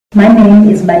My name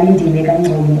is Balindile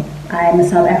Ngcobo. I am a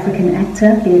South African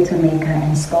actor, theatre maker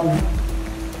and scholar.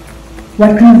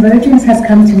 What convergence has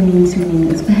come to mean to me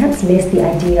is perhaps less the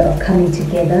idea of coming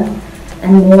together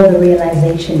and more the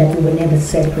realization that we were never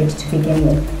separate to begin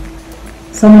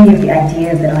with. So many of the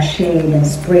ideas that are shared and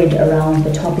spread around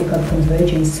the topic of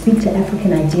convergence speak to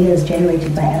African ideas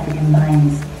generated by African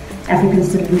minds, African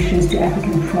solutions to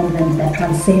African problems that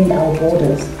transcend our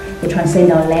borders, they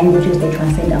transcend our languages, they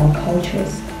transcend our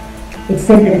cultures. It's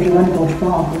said that if you want to go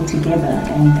far, go together,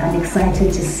 and I'm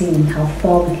excited to see how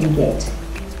far we can get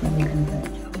when we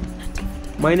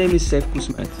converge. My name is Seif,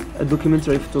 a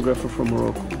documentary photographer from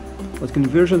Morocco. What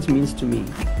convergence means to me,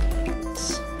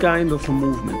 it's kind of a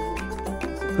movement,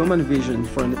 a common vision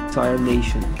for an entire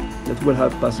nation that will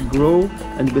help us grow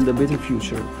and build a better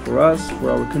future for us, for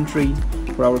our country,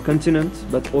 for our continent,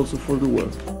 but also for the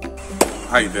world.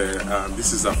 Hi there,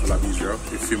 this is Afolabi, a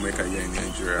filmmaker here in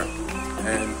Nigeria.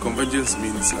 And convergence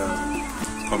means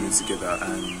coming together,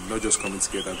 and not just coming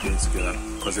together, growing together,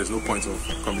 because there's no point of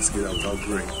coming together without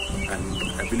growing.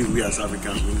 And I believe we as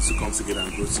Africans, we need to come together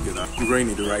and grow together. Growing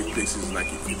in the right places, like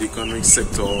in the economic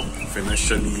sector,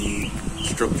 financially,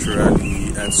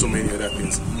 structurally, and so many other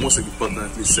things. Most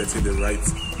importantly, setting the right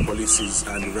policies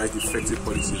and the right effective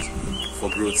policies for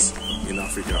growth in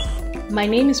Africa. My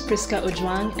name is Prisca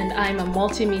Ojwang, and I'm a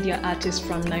multimedia artist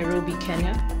from Nairobi,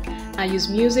 Kenya. I use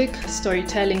music,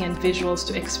 storytelling and visuals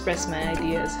to express my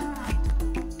ideas.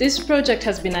 This project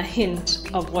has been a hint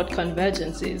of what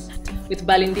convergence is, with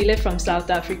Balindile from South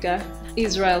Africa,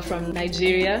 Israel from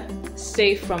Nigeria,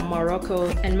 Seif from Morocco,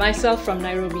 and myself from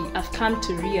Nairobi. I've come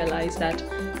to realize that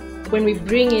when we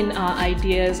bring in our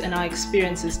ideas and our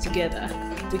experiences together,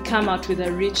 we come out with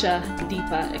a richer,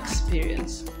 deeper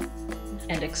experience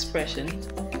and expression.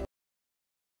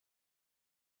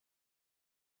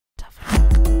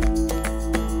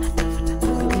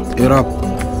 Europe,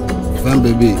 fan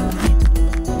baby,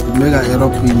 mega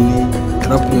Europe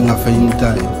in a fine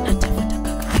time.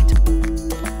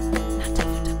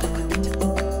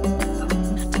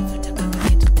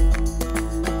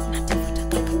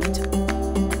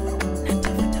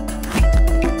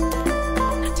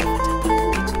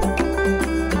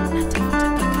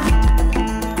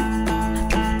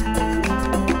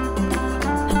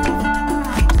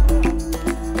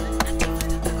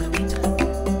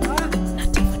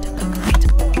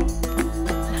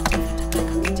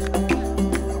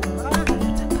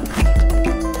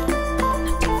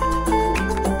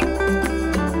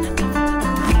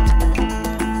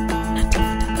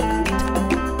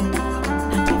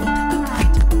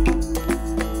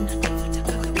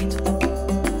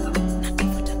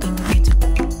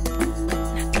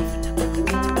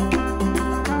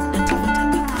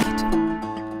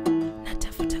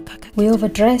 We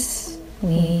overdress,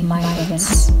 we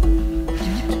migrants.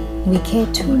 We care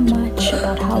too much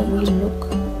about how we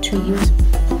look to you.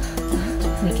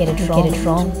 We get it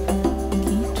wrong.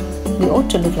 We ought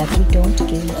to look like we don't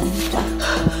give a fuck.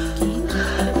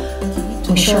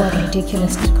 We show up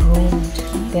ridiculously groomed,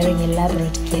 bearing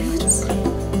elaborate gifts.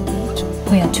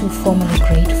 We are too formally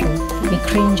grateful. We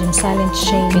cringe in silent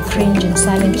shame. For you.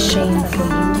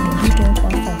 You don't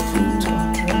offer food or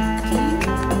drink.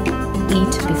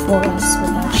 Eat before us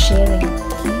without sharing.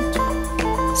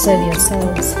 Serve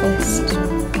yourselves first.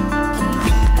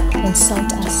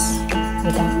 Insult us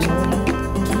without knowing.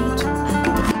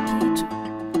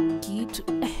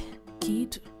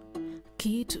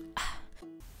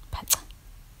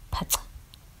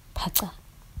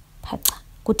 Phaca.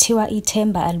 Kuthiwa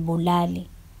ithemba alibulali.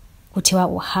 Kuthiwa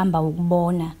uhamba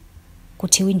ukubona.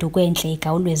 Kuthiwa induku enhle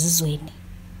igawulwe ezizweni.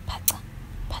 Phaca.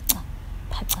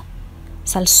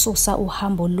 Salisusa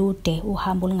uhambo olude,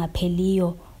 uhambo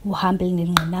olungapheliyo, uhambo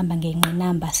elinengqinamba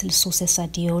ngengqinamba, silisuse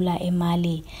sadiola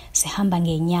eMali, sihamba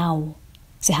ngenyawo,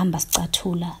 sihamba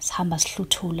sicathula, sihamba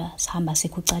sihluthula, sihamba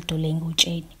sikucadule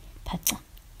ngutsheni. Phaca.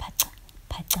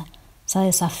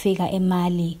 Saye safika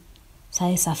eMali,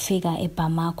 saye safika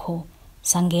eBamako,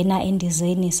 sangena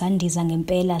endizeni, sandiza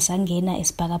ngempela, sangena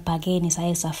esibhakabhakeni,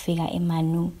 saye safika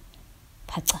eManu.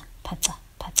 Phaca.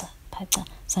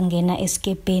 Sangena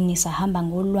esikepeni, sahamba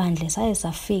ngolwandle, saye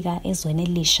safika ezweni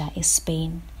elisha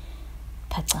eSpain.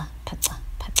 Phaca.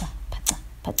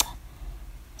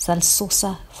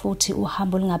 Salisusa futhi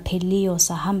uhambo olungapheliyo,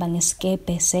 sahamba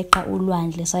ngesikepe seqa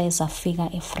ulwandle, saye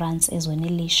safika eFrance ezweni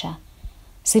elisha.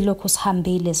 Silokhu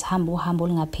sihambile, sihamba uhambo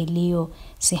olungapheliyo,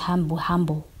 sihamba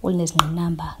uhambo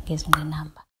olunezingqinamba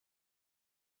ngezingqinamba.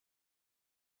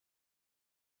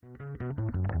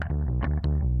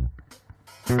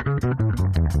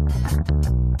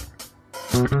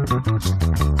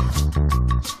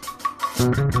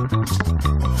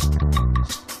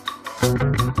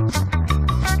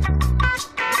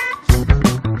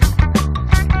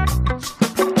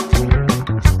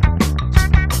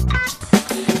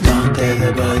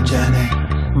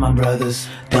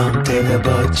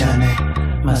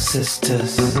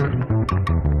 sisters.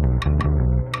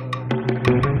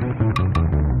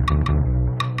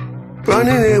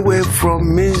 Running away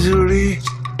from misery,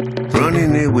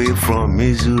 running away from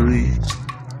misery,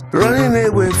 running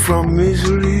away from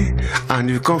misery, and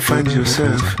you can't find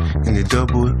yourself in a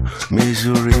double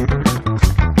misery.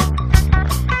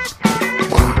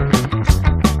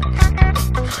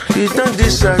 You don't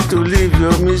decide to leave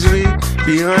your misery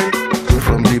behind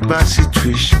from the bad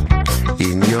situation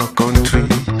in your country.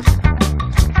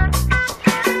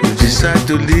 You decide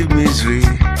to leave misery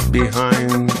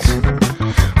behind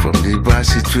from the bad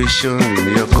situation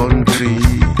in your country.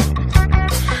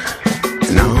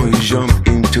 Now you jump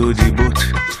into the boat.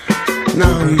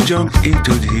 Now you jump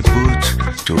into the boat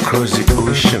to cross the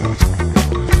ocean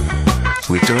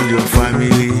with all your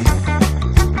family.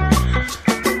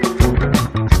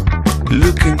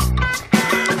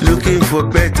 Looking for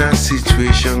better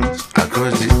situation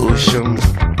across the ocean,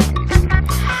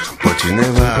 but you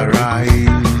never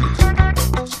arrive.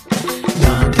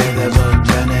 Don't take the boat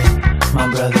journey, my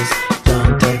brothers.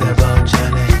 Don't take the boat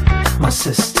journey, my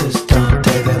sisters. Don't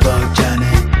take the boat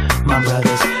journey, my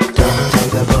brothers. Don't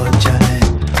take the boat journey,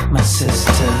 my sisters.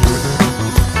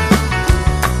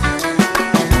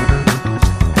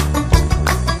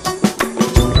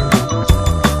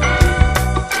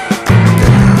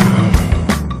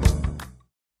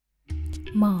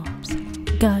 Moms,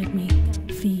 guide me,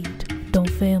 feed, don't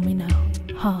fail me now.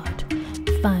 Heart,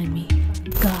 find me,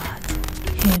 God,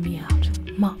 hear me out.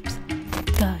 Moms,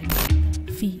 guide me,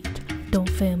 feed, don't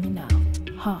fail me now.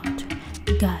 Heart,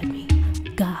 guide me,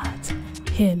 God,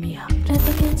 hear me out. Let's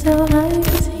begin so life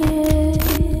is here.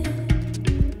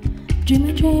 Dream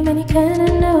a dream and you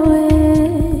cannot know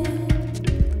it.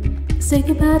 Say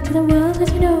goodbye to the world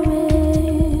as you know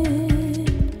it.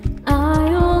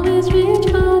 I always reach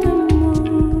for the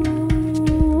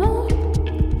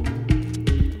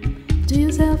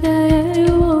yeah,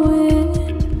 you owe it.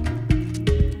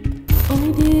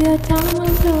 Only the time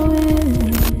will blow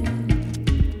it.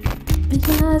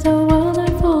 Visualize a world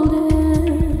unfolding.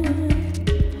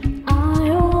 I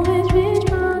always reach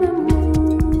for the moon.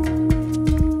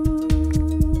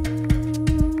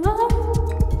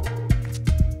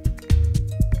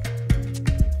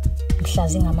 Mhla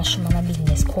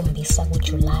zingamashumi-27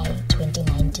 kuJulayi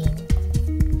 2019.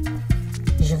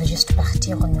 Je veux juste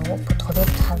partir en Europe pour trouver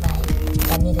le travail,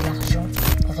 gagner de l'argent,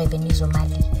 revenir au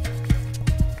Mali.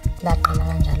 Laqala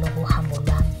kanjalo uhambo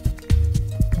lwami.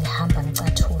 Ngihamba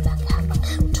ngicathula, ngihamba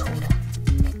ngihluthula.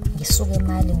 Ngisuka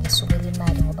eMali, ngisukela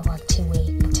imali ngoba kwakuthiwe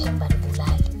ithemba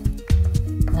libulali.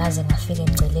 Ngaze ngafika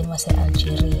emgceleni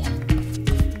wase-Algeria.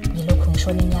 Ngilokhu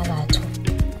ngishona enyakatho.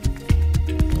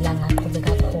 La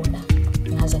ngaqhubeka khona.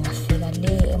 Ngaze ngafika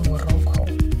le eMorocco.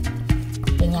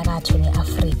 Enyakatho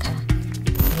ne-Afrika.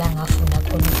 La ngafunda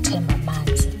khona ukuthemba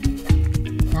amanzi.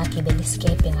 Ngagibela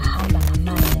isikebhe ngahamba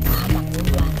ngamanzi, ngahamba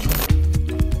ngolwandle.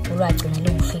 Ulwagcina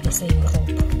lungifika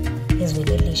ese-Europe,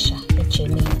 ezweni elisha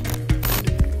eGermany.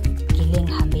 Ngile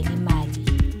ngihambela imali,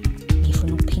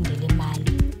 ngifuna ukuphindela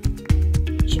imali.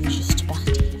 Je veux juste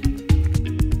partir.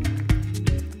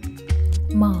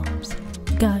 Moms,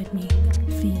 guide me,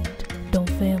 feed, don't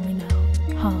fail me now.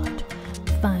 Heart,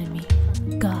 find me,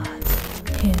 God,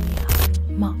 hear me out.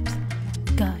 Moms,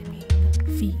 guide me,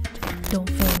 feed, don't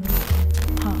fail me.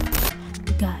 Heart,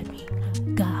 guide me,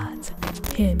 God,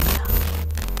 hear me out.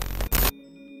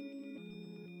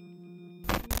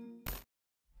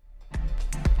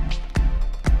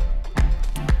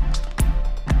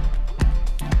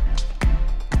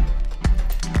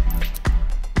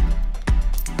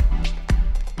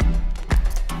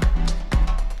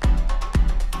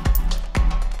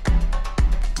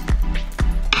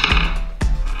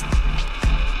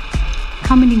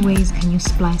 How many ways can you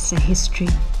splice a history?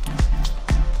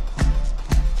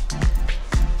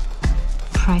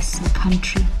 Price a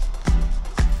country.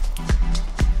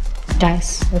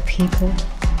 Dice a people.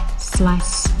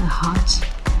 Slice a heart.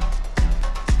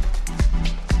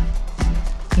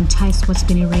 Entice what's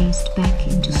been erased back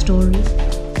into story.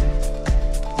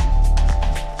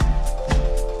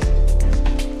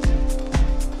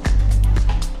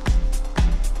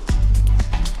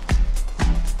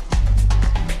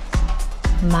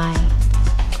 My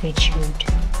gratitude.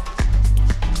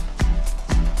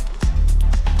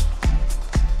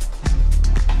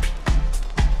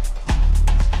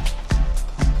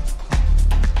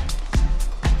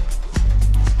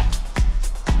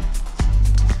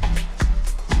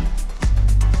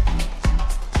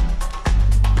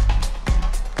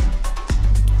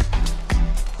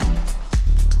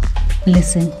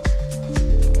 Listen,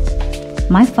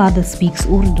 my father speaks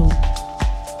Urdu.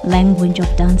 language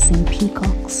of dancing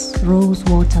peacocks,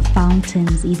 rosewater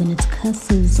fountains, even its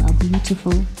curses are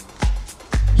beautiful.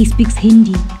 He speaks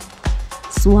Hindi,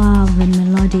 suave and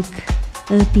melodic,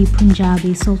 earthy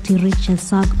Punjabi, salty rich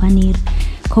as saag paneer,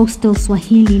 coastal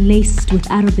Swahili laced with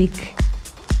Arabic.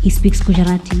 He speaks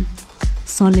Gujarati,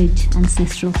 solid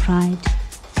ancestral pride.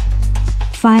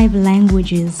 5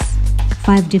 languages,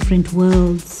 5 different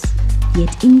worlds,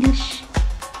 yet English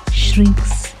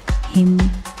shrinks him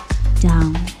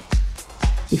down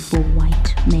before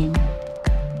white men.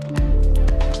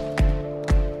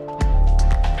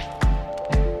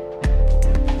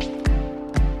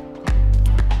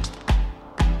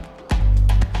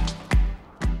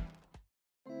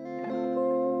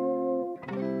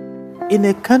 In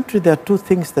a country, there are 2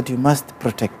 things that you must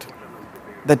protect.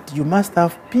 That you must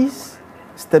have peace,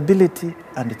 stability,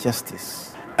 and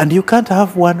justice. And you can't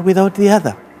have one without the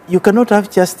other. You cannot have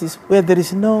justice where there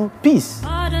is no peace.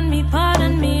 Pardon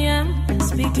me, I'm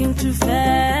speaking too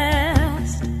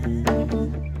fast.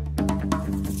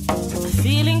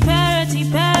 Feeling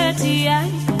parity,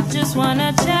 I just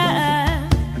wanna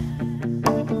chat.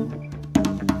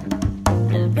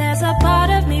 There's a part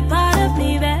of me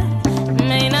that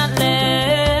may not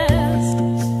last.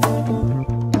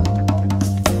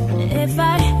 If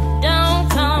I don't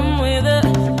come with a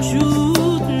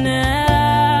truth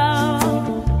now.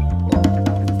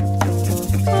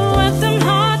 With them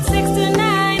hard 6 to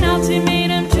 9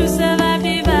 ultimatum to survive,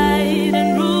 divide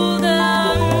and rule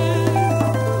them.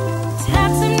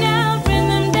 Tax them down, bring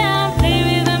them down, play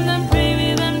with them, then pray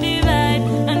with them, divide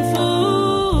and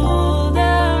fool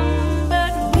them.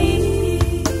 But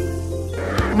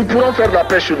nous pourrons faire la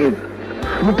paix chez nous.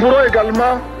 Nous pourrons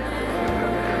également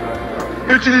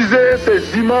utiliser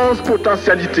ces immenses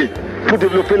potentialités pour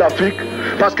développer l'Afrique,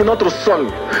 parce que notre sol,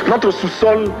 notre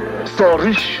sous-sol sont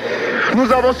riches.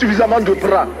 Nous avons suffisamment de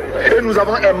bras et nous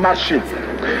avons un marché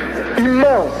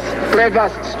immense, très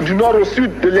vaste, du nord au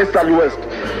sud, de l'est à l'ouest.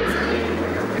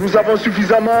 Nous avons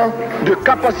suffisamment de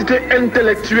capacités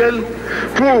intellectuelles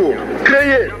pour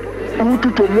créer, ou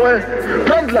tout au moins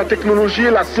prendre la technologie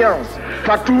et la science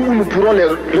partout où nous pourrons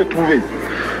les trouver.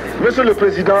 Monsieur le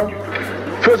Président,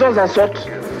 faisons en sorte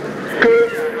que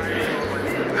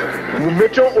nous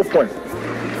mettions au point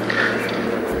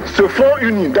ce front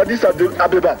uni d'Addis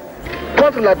Abeba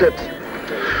contre la dette.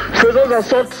 Faisons en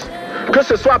sorte que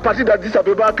ce soit à partir d'Addis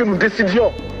Abeba que nous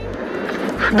décidions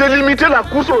de limiter la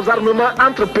course aux armements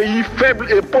entre pays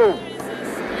faibles et pauvres.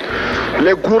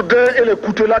 Les gourdins et les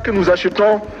coutelas que nous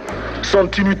achetons sont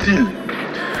inutiles.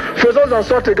 Faisons en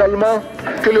sorte également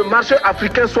que le marché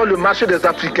africain soit le marché des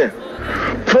Africains.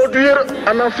 Produire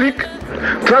en Afrique,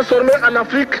 transformer en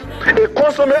Afrique et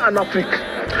consommer en Afrique.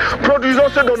 Produisons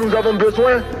ce dont nous avons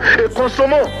besoin et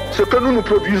consommons ce que nous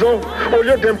produisons au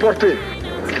lieu d'importer.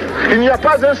 Il n'y a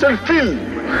pas un seul fil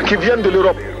qui vienne de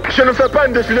l'Europe. Je ne fais pas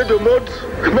un défilé de mode,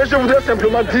 mais je voudrais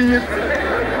simplement dire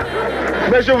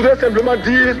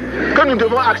que nous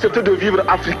devons accepter de vivre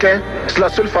africain. C'est la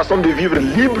seule façon de vivre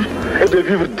libre et de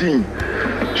vivre digne.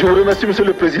 Je vous remercie, Monsieur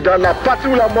le Président. La patrie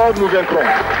ou la mort, nous vaincrons.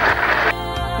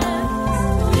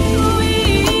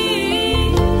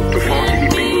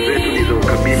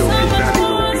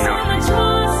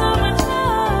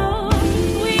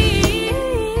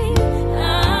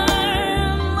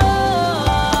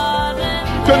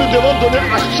 Que nous devons donner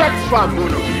à chaque femme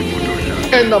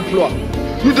un emploi.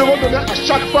 Nous devons donner à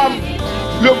chaque femme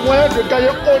le moyen de gagner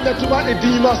honnêtement et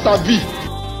dignement sa vie.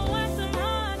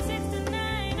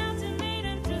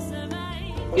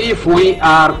 If we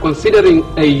are considering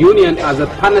a union as a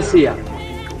panacea,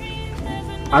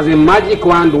 as a magic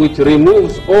wand which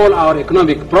removes all our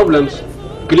economic problems,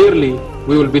 clearly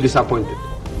we will be disappointed.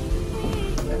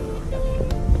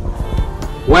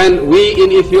 When we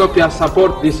in Ethiopia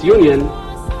support this union,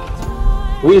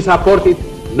 we support it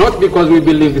not because we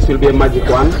believe this will be a magic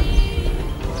wand,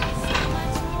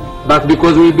 but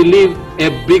because we believe a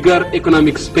bigger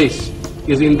economic space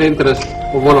is in the interest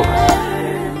of all of us.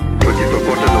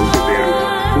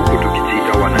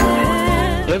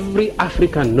 Every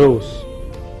African knows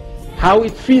how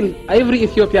it feels, every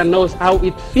Ethiopian knows how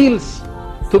it feels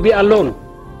to be alone.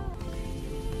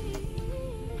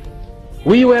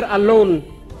 We were alone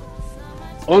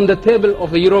on the table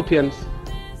of the Europeans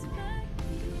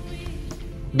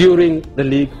during the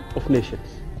League of Nations,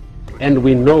 and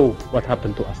we know what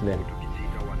happened to us then.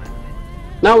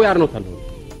 Now we are not alone.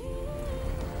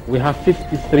 We have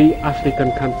 53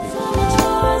 African countries.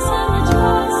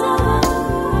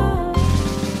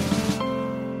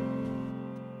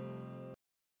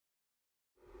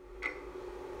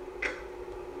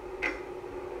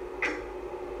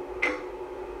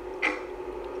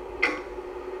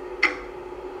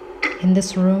 in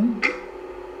this room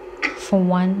for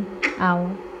 1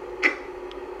 hour.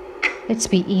 Let's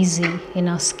be easy in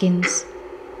our skins.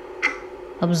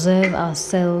 Observe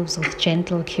ourselves with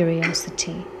gentle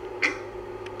curiosity.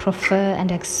 Prefer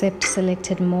and accept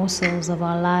selected morsels of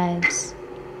our lives.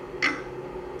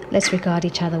 Let's regard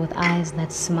each other with eyes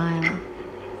that smile,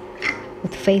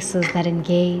 with faces that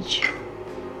engage.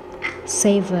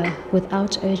 Savor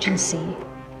without urgency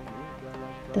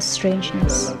the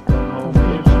strangeness of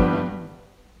being human.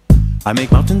 I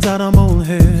make mountains out of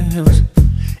molehills,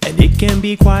 and it can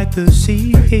be quite the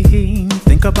scene.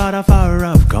 Think about how far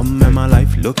I've come and my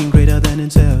life looking greater than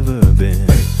it's ever been.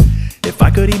 If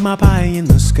I could eat my pie in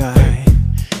the sky,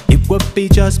 it would be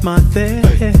just my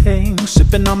thing.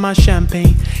 Sipping on my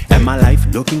champagne and my life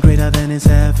looking greater than it's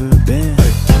ever been.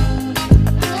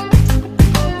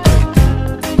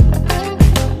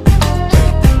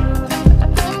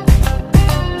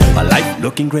 My life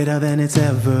looking greater than it's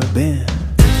ever been.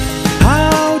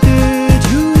 How did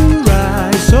you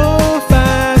rise so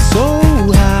fast, so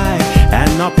high, and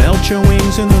not melt your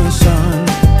wings in the sun?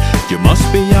 You must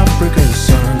be Africa's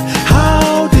son.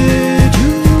 How did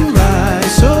you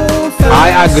rise so fast?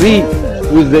 I agree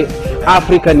with the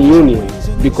African Union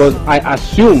because I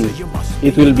assume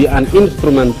it will be an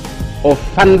instrument of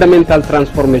fundamental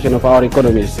transformation of our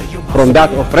economies from that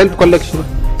of rent collection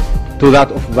to that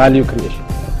of value creation.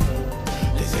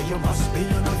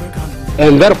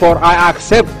 And therefore I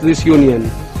accept this union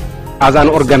as an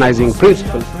organizing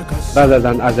principle rather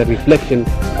than as a reflection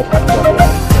of actual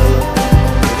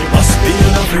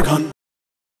reality.